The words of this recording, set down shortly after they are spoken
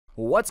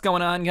What's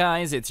going on,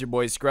 guys? It's your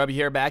boy Scrub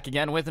here, back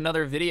again with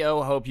another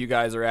video. Hope you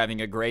guys are having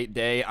a great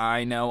day.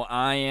 I know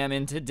I am,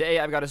 and today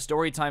I've got a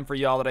story time for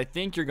y'all that I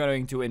think you're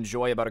going to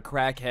enjoy about a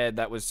crackhead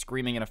that was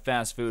screaming in a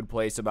fast food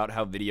place about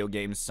how video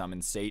games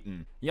summon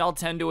Satan. Y'all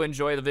tend to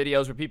enjoy the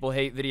videos where people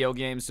hate video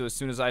games, so as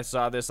soon as I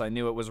saw this, I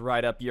knew it was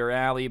right up your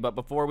alley. But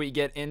before we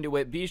get into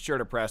it, be sure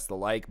to press the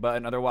like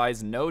button.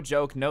 Otherwise, no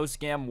joke, no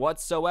scam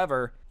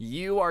whatsoever.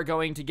 You are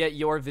going to get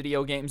your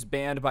video games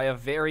banned by a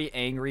very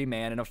angry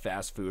man in a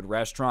fast food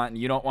restaurant. And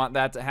you don't want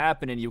that to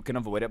happen, and you can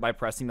avoid it by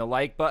pressing the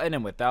like button.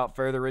 And without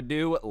further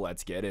ado,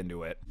 let's get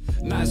into it.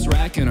 Nice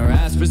rack and her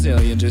ass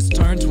Brazilian. Just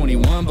turned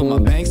 21, but my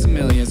bank's a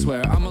million.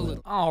 Swear I'm a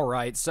little.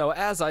 Alright, so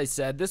as I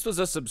said, this was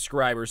a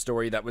subscriber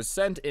story that was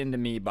sent in to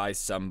me by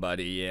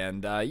somebody,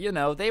 and you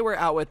know, they were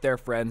out with their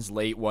friends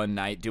late one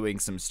night doing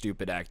some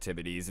stupid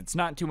activities. It's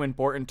not too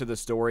important to the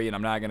story, and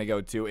I'm not gonna go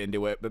too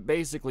into it, but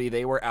basically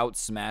they were out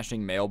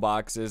smashing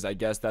mailboxes. I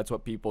guess that's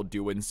what people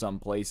do in some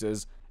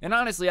places. And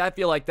honestly, I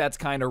feel like that's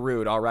kind of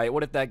rude, alright?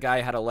 What if that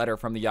guy had a letter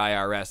from the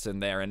IRS in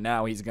there, and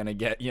now he's gonna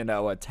get, you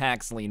know, a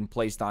tax lien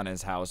placed on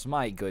his house?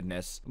 My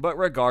goodness. But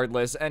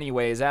regardless,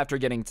 anyways, after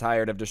getting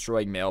tired of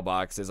destroying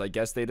mailboxes, I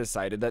guess they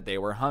decided that they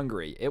were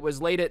hungry. It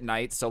was late at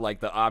night, so like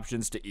the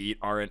options to eat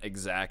aren't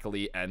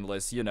exactly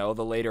endless. You know,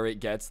 the later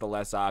it gets, the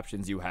less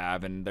options you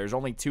have, and there's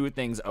only two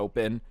things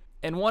open.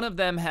 And one of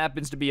them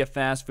happens to be a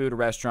fast food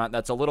restaurant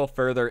that's a little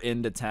further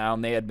into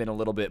town. They had been a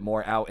little bit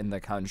more out in the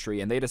country,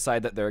 and they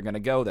decide that they're gonna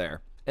go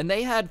there. And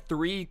they had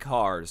 3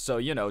 cars, so,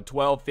 you know,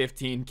 12,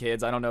 15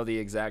 kids, I don't know the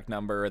exact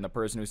number, and the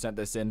person who sent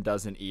this in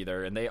doesn't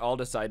either, and they all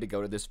decide to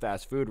go to this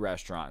fast food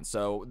restaurant.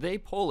 So they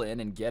pull in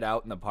and get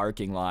out in the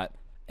parking lot,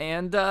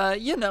 and,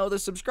 you know, the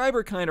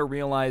subscriber kind of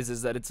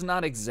realizes that it's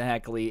not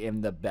exactly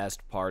in the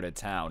best part of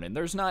town, and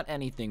there's not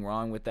anything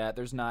wrong with that,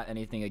 there's not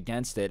anything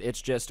against it.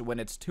 It's just when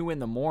it's 2 in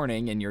the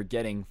morning and you're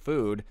getting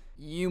food,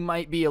 you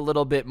might be a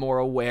little bit more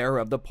aware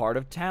of the part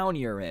of town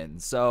you're in.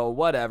 So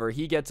whatever,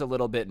 he gets a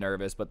little bit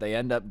nervous, but they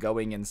end up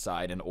going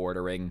inside and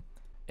ordering.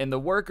 And the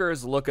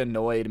workers look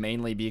annoyed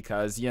mainly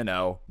because, you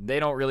know,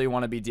 they don't really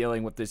want to be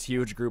dealing with this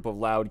huge group of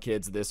loud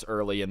kids this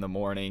early in the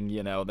morning.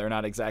 You know, they're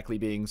not exactly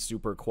being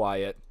super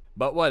quiet.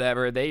 But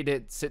whatever, they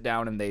did sit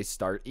down and they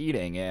start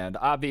eating, and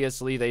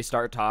obviously they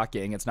start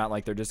talking. It's not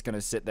like they're just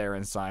gonna sit there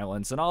in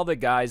silence, and all the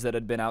guys that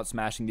had been out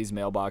smashing these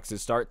mailboxes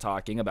start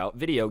talking about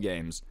video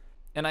games.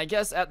 And I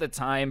guess at the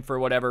time, for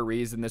whatever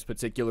reason, this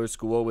particular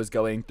school was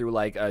going through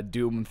like a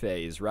Doom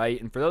phase, right?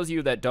 And for those of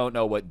you that don't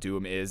know what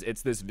Doom is,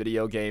 it's this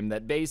video game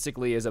that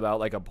basically is about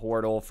like a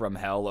portal from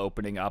hell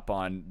opening up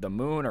on the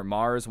moon or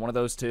Mars, one of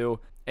those two.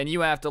 And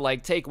you have to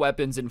like take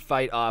weapons and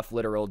fight off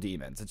literal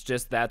demons. It's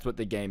just that's what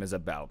the game is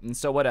about. And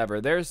so whatever,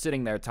 they're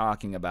sitting there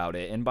talking about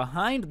it. And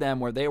behind them,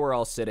 where they were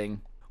all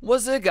sitting,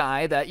 was a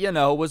guy that, you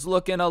know, was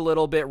looking a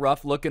little bit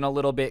rough, looking a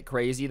little bit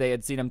crazy. They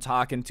had seen him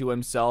talking to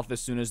himself as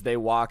soon as they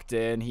walked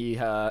in. He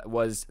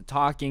was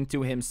talking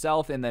to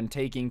himself and then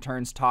taking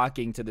turns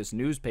talking to this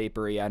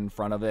newspaper he had in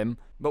front of him.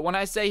 But when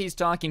I say he's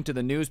talking to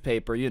the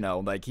newspaper, you know,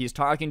 like he's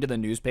talking to the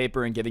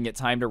newspaper and giving it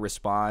time to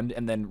respond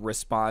and then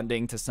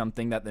responding to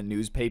something that the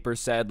newspaper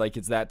said, like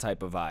it's that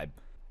type of vibe.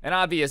 And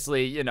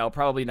obviously, you know,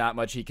 probably not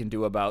much he can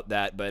do about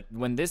that, but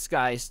when this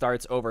guy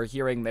starts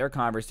overhearing their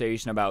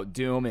conversation about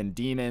Doom and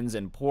demons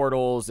and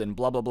portals and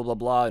blah, blah, blah, blah,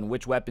 blah, and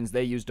which weapons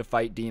they use to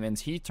fight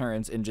demons, he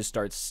turns and just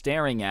starts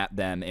staring at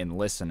them and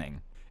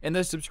listening. And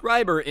the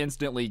subscriber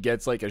instantly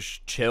gets like a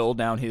chill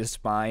down his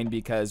spine,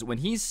 because when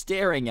he's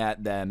staring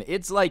at them,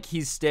 it's like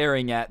he's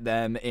staring at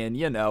them in,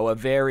 you know, a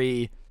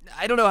very...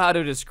 I don't know how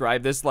to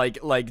describe this,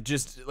 like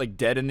just like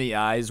dead in the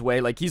eyes way.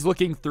 Like he's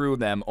looking through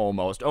them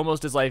almost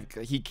as like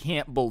he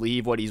can't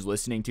believe what he's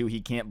listening to. He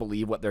can't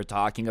believe what they're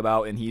talking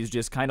about, and he's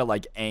just kind of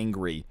like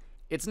angry.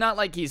 It's not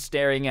like he's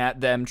staring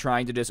at them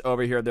trying to just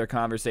overhear their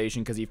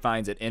conversation because he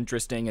finds it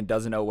interesting and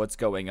doesn't know what's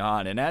going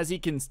on. And as he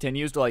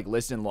continues to like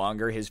listen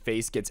longer, his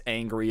face gets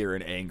angrier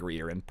and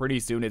angrier, and pretty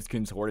soon it's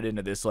contorted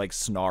into this like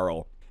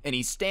snarl. And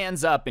he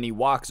stands up and he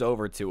walks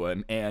over to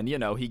him, and, you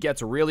know, he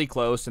gets really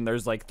close, and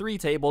there's like 3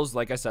 tables.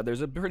 Like I said, there's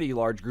a pretty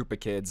large group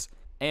of kids.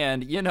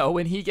 And, you know,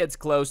 when he gets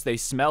close, they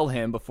smell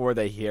him before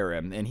they hear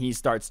him. And he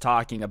starts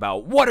talking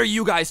about, "What are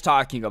you guys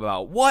talking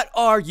about? What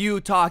are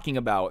you talking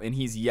about?" And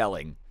he's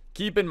yelling.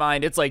 Keep in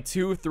mind, it's like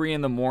 2, 3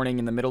 in the morning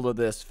in the middle of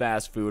this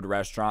fast food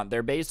restaurant.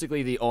 They're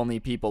basically the only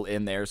people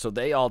in there, so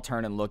they all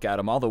turn and look at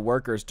him. All the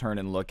workers turn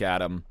and look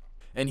at him.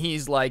 And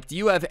he's like, "Do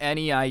you have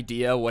any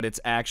idea what it's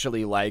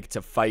actually like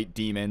to fight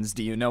demons?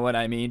 Do you know what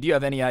I mean? Do you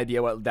have any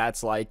idea what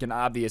that's like?" And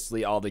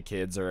obviously all the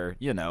kids are,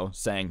 you know,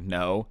 saying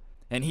no.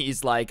 And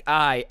he's like,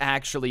 "I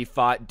actually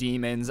fought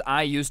demons.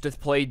 I used to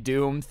play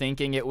Doom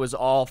thinking it was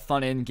all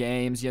fun and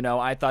games. You know,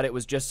 I thought it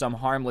was just some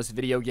harmless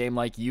video game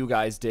like you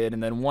guys did.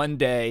 And then one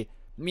day,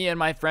 me and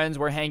my friends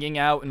were hanging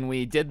out and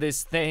we did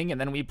this thing, and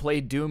then we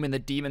played Doom and the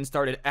demons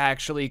started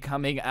actually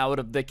coming out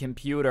of the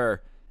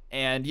computer.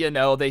 And, you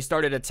know, they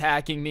started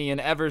attacking me, and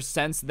ever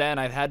since then,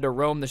 I've had to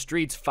roam the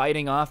streets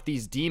fighting off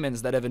these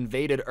demons that have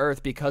invaded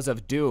Earth because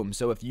of Doom.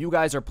 So if you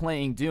guys are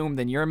playing Doom,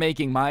 then you're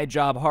making my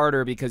job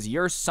harder because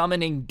you're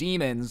summoning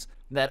demons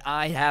that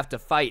I have to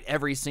fight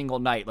every single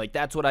night. Like,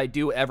 that's what I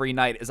do every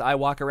night, is I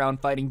walk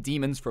around fighting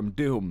demons from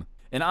Doom.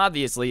 And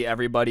obviously,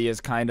 everybody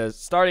is kind of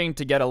starting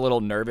to get a little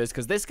nervous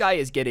because this guy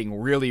is getting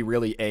really,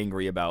 really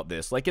angry about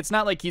this. Like, it's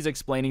not like he's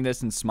explaining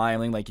this and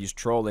smiling like he's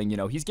trolling, you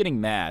know, he's getting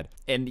mad.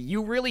 And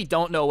you really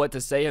don't know what to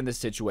say in this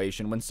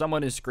situation when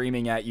someone is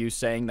screaming at you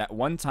saying that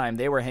one time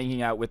they were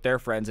hanging out with their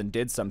friends and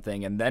did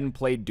something and then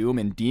played Doom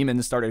and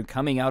demons started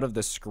coming out of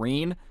the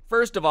screen.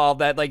 First of all,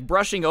 that, like,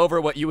 brushing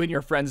over what you and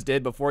your friends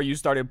did before you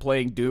started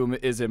playing Doom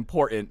is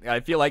important.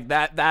 I feel like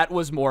that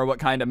was more what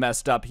kind of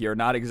messed up here,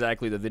 not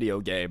exactly the video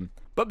game.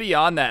 But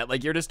beyond that,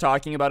 like, you're just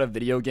talking about a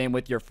video game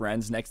with your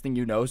friends. Next thing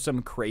you know,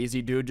 some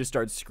crazy dude just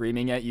starts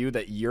screaming at you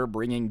that you're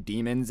bringing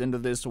demons into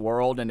this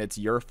world and it's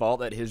your fault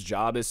that his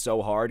job is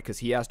so hard because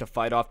he has to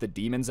fight off the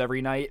demons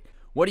every night.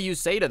 What do you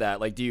say to that?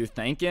 Like, do you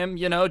thank him?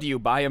 You know, do you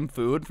buy him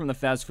food from the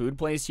fast food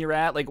place you're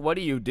at? Like, what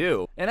do you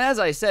do? And as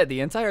I said, the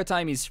entire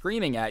time he's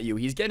screaming at you,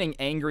 he's getting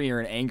angrier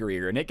and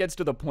angrier. And it gets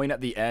to the point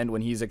at the end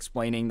when he's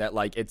explaining that,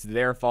 like, it's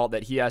their fault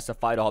that he has to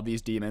fight all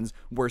these demons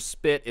where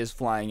spit is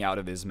flying out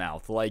of his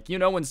mouth. Like, you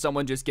know when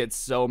someone just gets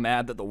so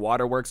mad that the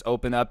waterworks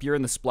open up? You're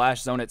in the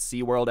splash zone at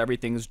SeaWorld,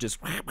 everything's just...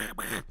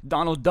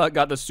 Donald Duck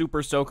got the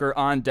super soaker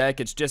on deck,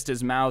 it's just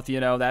his mouth,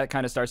 you know, that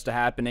kind of starts to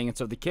happening. And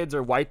so the kids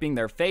are wiping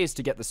their face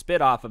to get the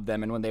spit off of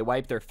them. And when they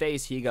wipe their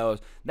face, he goes,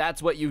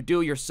 "That's what you do,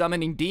 you're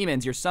summoning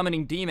demons, you're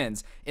summoning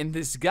demons." And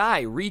this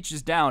guy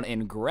reaches down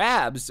and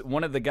grabs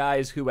one of the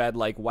guys who had,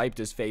 like, wiped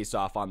his face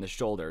off on the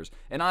shoulders.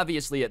 And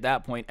obviously at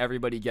that point,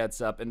 everybody gets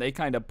up and they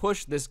kind of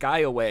push this guy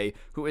away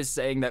who is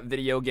saying that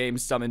video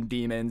games summon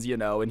demons, you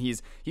know, and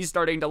he's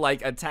starting to,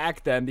 like,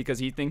 attack them because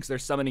he thinks they're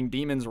summoning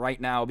demons right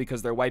now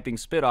because they're wiping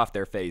spit off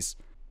their face.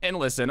 And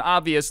listen,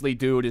 obviously,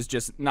 dude is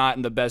just not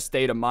in the best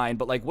state of mind,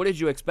 but, like, what did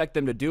you expect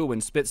them to do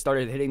when spit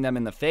started hitting them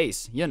in the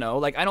face? You know,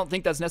 like, I don't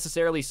think that's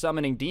necessarily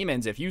summoning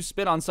demons. If you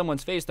spit on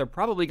someone's face, they're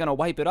probably gonna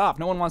wipe it off.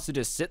 No one wants to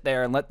just sit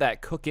there and let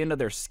that cook into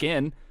their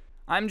skin.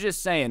 I'm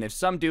just saying, if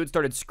some dude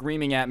started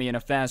screaming at me in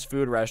a fast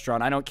food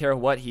restaurant, I don't care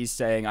what he's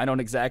saying. I don't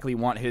exactly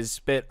want his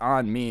spit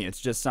on me.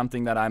 It's just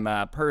something that I'm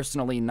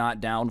personally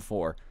not down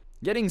for.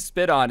 Getting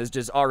spit on is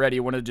just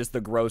already one of just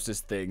the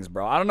grossest things,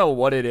 bro. I don't know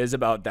what it is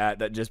about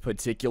that just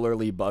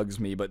particularly bugs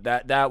me, but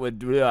that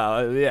would,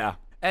 yeah.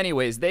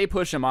 Anyways, they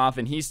push him off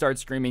and he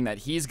starts screaming that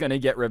he's gonna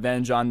get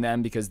revenge on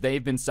them because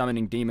they've been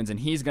summoning demons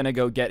and he's gonna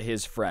go get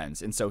his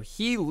friends. And so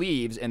he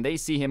leaves and they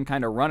see him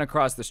kind of run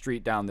across the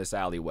street down this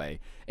alleyway.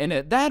 And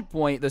at that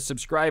point, the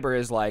subscriber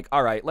is like,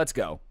 all right, let's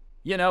go.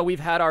 You know, we've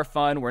had our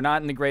fun. We're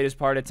not in the greatest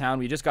part of town.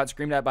 We just got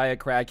screamed at by a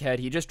crackhead.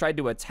 He just tried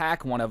to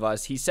attack one of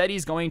us. He said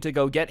he's going to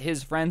go get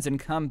his friends and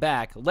come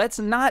back. Let's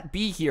not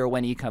be here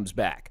when he comes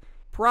back.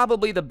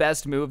 Probably the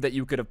best move that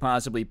you could have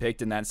possibly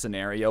picked in that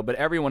scenario, but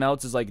everyone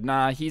else is like,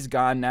 nah, he's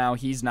gone now.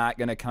 He's not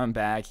gonna come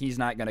back. He's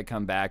not gonna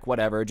come back.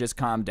 Whatever, just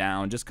calm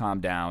down. Just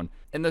calm down.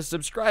 And the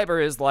subscriber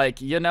is like,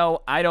 you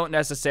know, I don't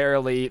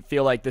necessarily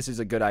feel like this is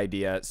a good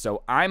idea,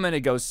 so I'm gonna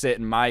go sit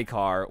in my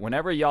car.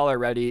 Whenever y'all are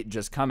ready,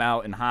 just come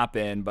out and hop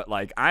in, but,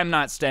 like, I'm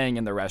not staying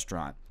in the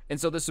restaurant. And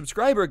so the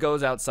subscriber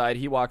goes outside,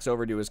 he walks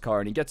over to his car,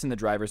 and he gets in the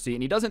driver's seat,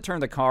 and he doesn't turn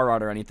the car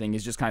on or anything,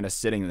 he's just kind of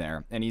sitting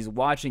there, and he's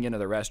watching into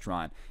the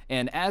restaurant.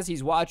 And as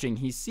he's watching,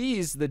 he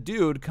sees the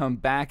dude come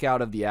back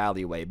out of the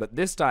alleyway, but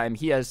this time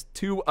he has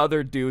two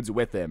other dudes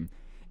with him.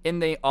 And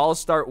they all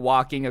start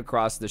walking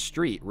across the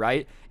street,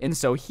 right? And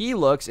so he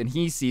looks, and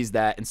he sees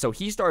that, and so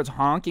he starts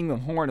honking the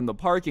horn in the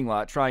parking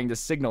lot, trying to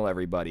signal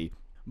everybody.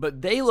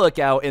 But they look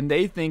out and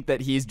they think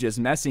that he's just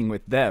messing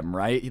with them,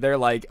 right? They're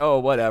like, oh,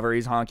 whatever,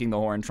 he's honking the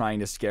horn trying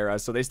to scare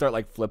us. So they start,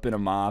 like, flipping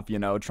him off, you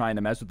know, trying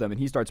to mess with them, and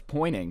he starts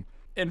pointing.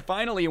 And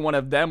finally one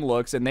of them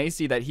looks and they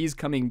see that he's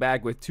coming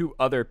back with two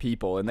other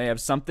people and they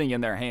have something in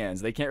their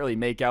hands. They can't really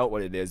make out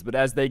what it is, but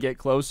as they get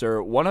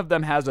closer, one of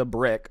them has a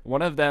brick,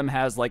 one of them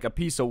has, like, a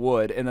piece of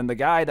wood, and then the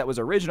guy that was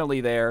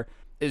originally there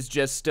is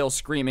just still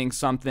screaming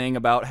something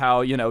about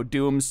how, you know,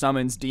 Doom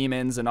summons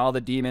demons and all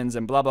the demons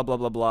and blah, blah, blah,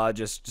 blah, blah,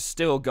 just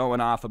still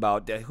going off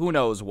about who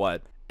knows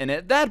what. And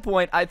at that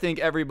point, I think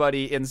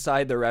everybody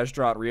inside the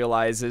restaurant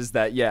realizes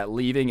that, yeah,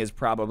 leaving is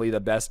probably the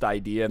best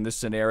idea in this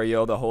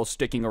scenario. The whole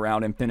sticking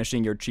around and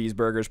finishing your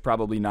cheeseburger is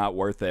probably not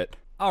worth it.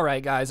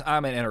 Alright guys,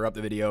 I'm going to interrupt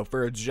the video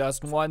for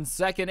just 1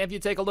 second. If you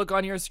take a look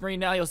on your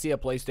screen now, you'll see a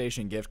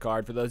PlayStation gift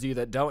card. For those of you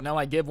that don't know,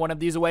 I give one of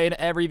these away in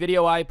every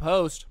video I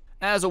post,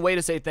 as a way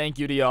to say thank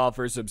you to y'all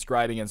for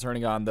subscribing and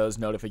turning on those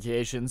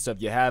notifications. So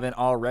if you haven't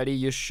already,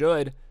 you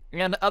should.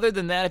 And other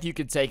than that, if you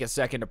could take a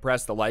second to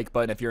press the like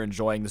button if you're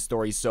enjoying the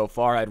story so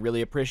far, I'd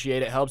really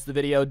appreciate it. Helps the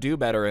video do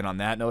better. And on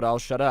that note, I'll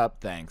shut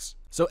up. Thanks.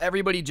 So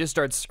everybody just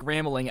starts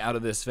scrambling out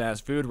of this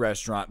fast food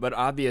restaurant, but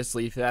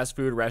obviously fast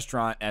food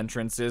restaurant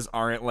entrances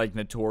aren't like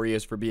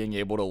notorious for being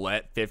able to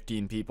let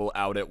 15 people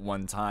out at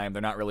one time.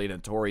 They're not really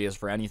notorious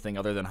for anything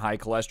other than high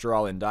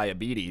cholesterol and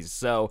diabetes.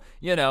 So,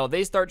 you know,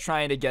 they start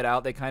trying to get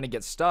out, they kind of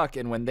get stuck,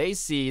 and when they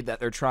see that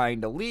they're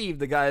trying to leave,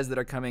 the guys that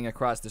are coming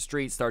across the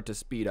street start to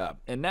speed up.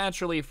 And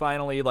naturally,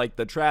 finally, like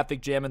the traffic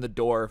jam in the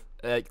door,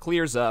 it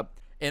clears up.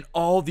 And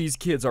all these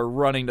kids are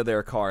running to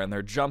their car and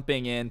they're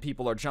jumping in.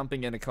 People are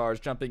jumping into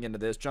cars, jumping into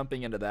this,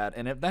 jumping into that.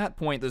 And at that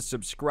point, the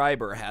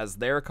subscriber has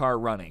their car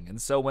running.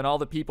 And so when all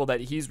the people that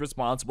he's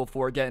responsible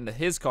for get into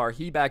his car,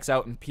 he backs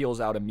out and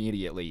peels out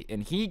immediately.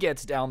 And he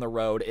gets down the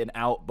road and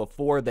out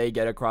before they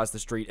get across the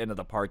street into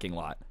the parking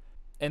lot.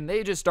 And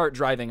they just start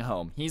driving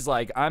home. He's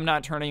like, I'm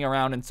not turning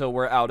around until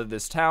we're out of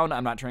this town.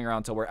 I'm not turning around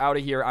until we're out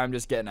of here. I'm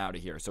just getting out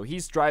of here. So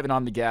he's driving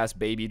on the gas,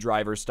 Baby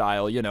Driver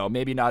style. You know,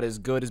 maybe not as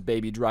good as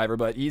Baby Driver,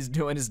 but he's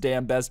doing his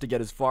damn best to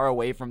get as far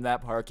away from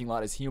that parking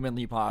lot as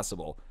humanly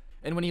possible.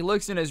 And when he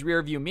looks in his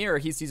rearview mirror,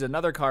 he sees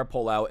another car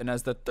pull out, and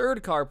as the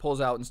third car pulls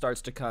out and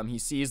starts to come, he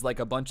sees like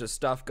a bunch of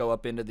stuff go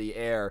up into the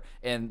air,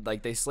 and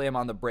like they slam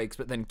on the brakes,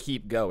 but then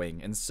keep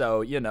going. And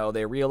so, you know,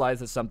 they realize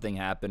that something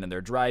happened, and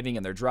they're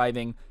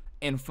driving,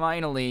 and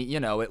finally, you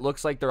know, it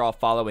looks like they're all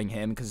following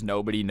him because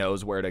nobody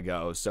knows where to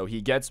go. So he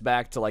gets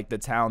back to like the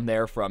town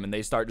they're from, and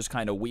they start just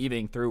kind of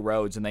weaving through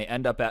roads, and they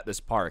end up at this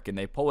park, and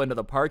they pull into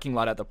the parking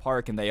lot at the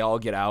park, and they all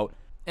get out.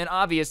 And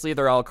obviously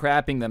they're all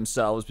crapping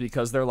themselves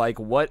because they're like,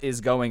 what is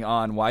going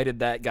on? Why did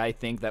that guy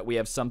think that we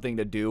have something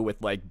to do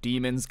with like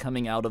demons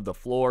coming out of the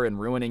floor and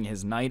ruining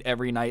his night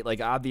every night? Like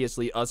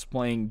obviously us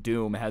playing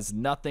Doom has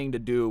nothing to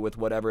do with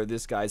whatever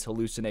this guy's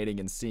hallucinating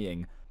and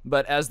seeing.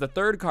 But as the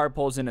third car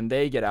pulls in and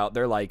they get out,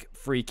 they're like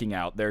freaking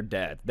out. They're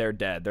dead. They're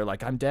dead. They're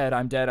like, I'm dead.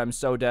 I'm dead. I'm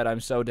so dead. I'm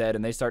so dead.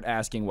 And they start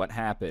asking what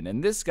happened.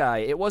 And this guy,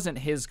 it wasn't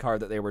his car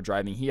that they were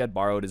driving. He had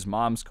borrowed his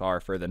mom's car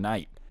for the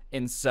night.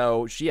 And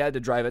so she had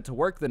to drive it to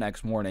work the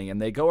next morning, and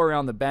they go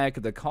around the back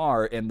of the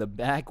car, and the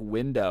back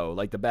window,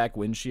 like the back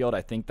windshield,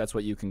 I think that's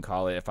what you can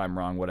call it, if I'm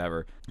wrong,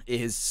 whatever,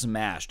 is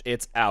smashed.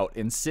 It's out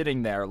and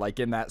sitting there, like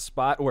in that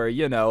spot where,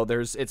 you know,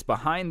 it's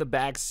behind the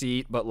back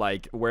seat, but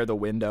like where the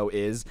window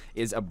is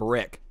a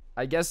brick.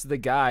 I guess the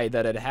guy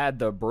that had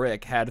the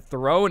brick had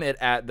thrown it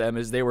at them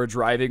as they were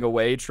driving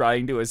away,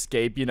 trying to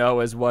escape, you know,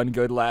 as one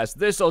good last,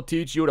 this'll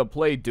teach you to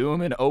play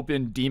Doom and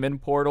open demon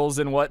portals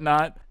and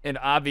whatnot. And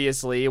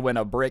obviously, when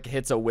a brick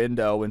hits a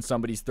window and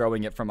somebody's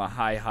throwing it from a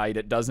high height,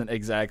 it doesn't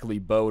exactly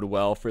bode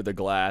well for the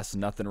glass.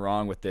 Nothing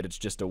wrong with it. It's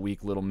just a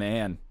weak little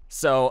man.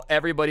 So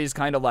everybody's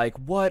kind of like,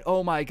 what?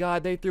 Oh my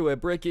God, they threw a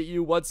brick at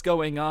you. What's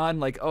going on?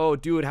 Like, oh,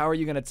 dude, how are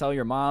you going to tell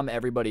your mom?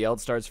 Everybody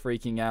else starts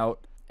freaking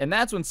out. And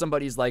that's when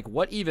somebody's like,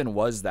 what even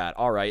was that?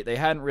 All right, they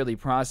hadn't really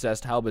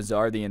processed how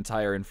bizarre the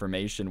entire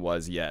information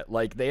was yet.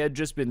 Like, they had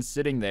just been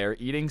sitting there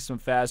eating some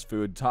fast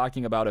food,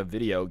 talking about a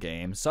video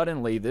game.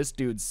 Suddenly, this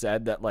dude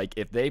said that, like,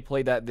 if they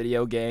play that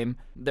video game,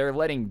 they're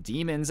letting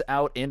demons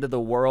out into the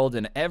world,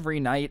 and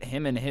every night,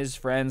 him and his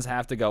friends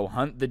have to go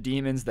hunt the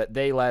demons that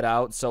they let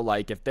out. So,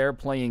 like, if they're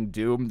playing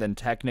Doom, then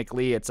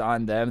technically it's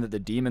on them that the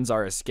demons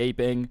are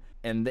escaping.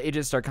 And they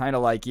just are kind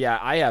of like, yeah,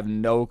 I have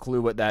no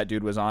clue what that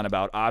dude was on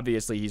about.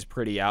 Obviously, he's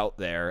pretty out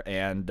there.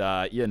 And,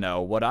 you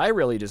know, what I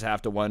really just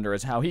have to wonder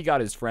is how he got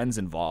his friends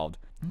involved.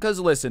 Because,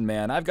 listen,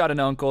 man, I've got an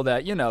uncle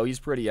that, you know, he's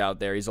pretty out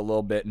there. He's a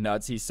little bit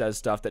nuts. He says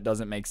stuff that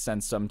doesn't make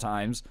sense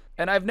sometimes.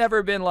 And I've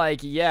never been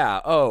like,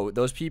 yeah, oh,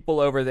 those people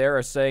over there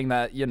are saying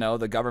that, you know,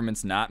 the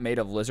government's not made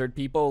of lizard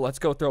people. Let's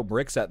go throw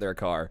bricks at their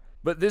car.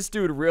 But this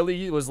dude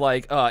really was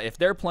like, if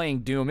they're playing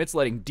Doom, it's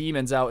letting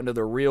demons out into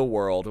the real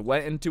world.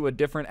 Went into a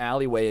different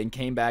alleyway and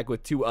came back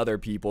with two other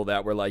people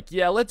that were like,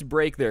 yeah, let's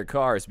break their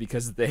cars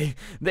because they've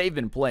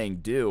been playing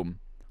Doom.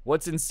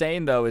 What's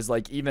insane, though, is,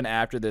 like, even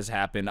after this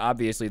happened,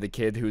 obviously the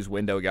kid whose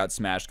window got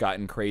smashed got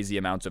in crazy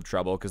amounts of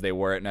trouble because they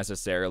weren't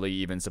necessarily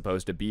even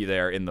supposed to be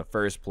there in the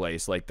first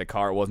place. Like, the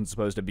car wasn't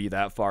supposed to be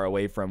that far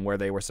away from where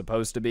they were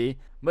supposed to be.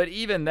 But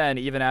even then,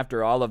 even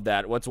after all of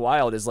that, what's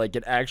wild is, like,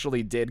 it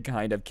actually did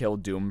kind of kill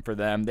Doom for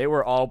them. They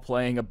were all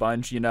playing a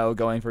bunch, you know,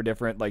 going for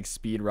different, like,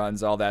 speed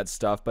runs, all that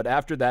stuff. But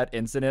after that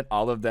incident,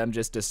 all of them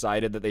just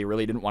decided that they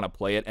really didn't want to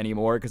play it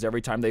anymore because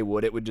every time they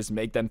would, it would just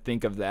make them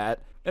think of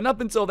that. And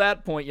up until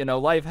that point, you know,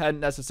 life hadn't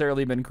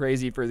necessarily been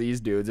crazy for these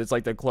dudes. It's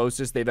like the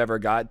closest they've ever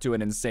got to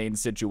an insane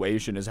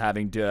situation is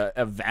having to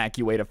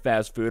evacuate a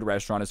fast food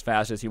restaurant as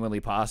fast as humanly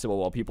possible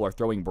while people are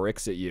throwing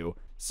bricks at you.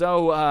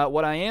 So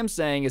what I am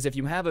saying is if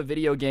you have a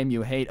video game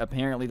you hate,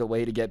 apparently the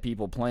way to get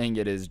people playing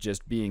it is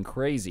just being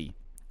crazy.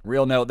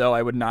 Real note, though,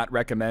 I would not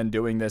recommend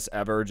doing this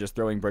ever. Just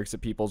throwing bricks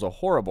at people is a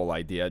horrible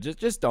idea.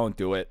 Just don't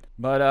do it.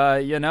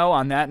 But, you know,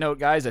 on that note,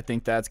 guys, I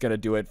think that's going to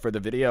do it for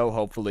the video.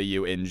 Hopefully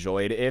you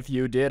enjoyed. If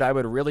you did, I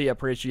would really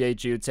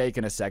appreciate you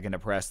taking a second to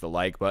press the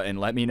like button.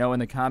 Let me know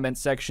in the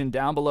comments section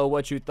down below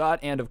what you thought.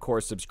 And, of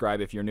course, subscribe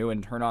if you're new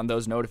and turn on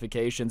those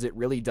notifications. It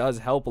really does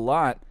help a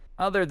lot.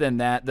 Other than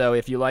that, though,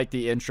 if you like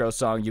the intro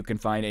song, you can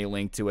find a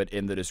link to it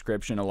in the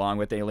description, along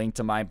with a link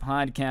to my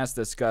podcast,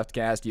 The Scuffed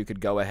Cast. You could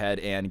go ahead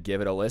and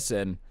give it a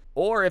listen.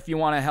 Or if you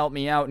want to help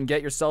me out and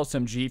get yourself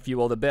some G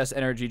Fuel, the best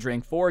energy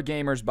drink for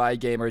gamers by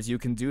gamers, you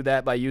can do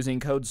that by using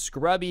code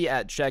SCRUBBY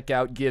at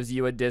checkout. Gives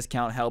you a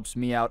discount, helps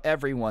me out.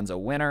 Everyone's a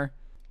winner.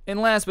 And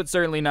last but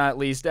certainly not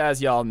least,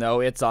 as y'all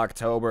know, it's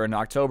October, and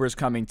October's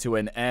coming to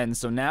an end,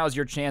 so now's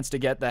your chance to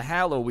get the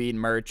Halloween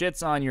merch.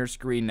 It's on your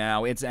screen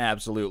now. It's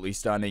absolutely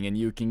stunning, and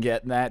you can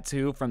get that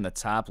too from the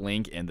top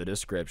link in the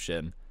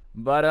description.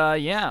 But,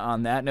 yeah,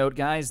 on that note,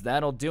 guys,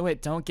 that'll do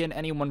it. Don't get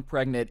anyone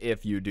pregnant.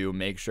 If you do,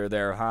 make sure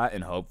they're hot,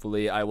 and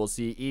hopefully I will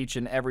see each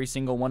and every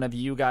single one of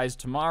you guys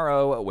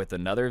tomorrow with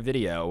another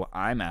video.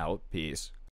 I'm out. Peace.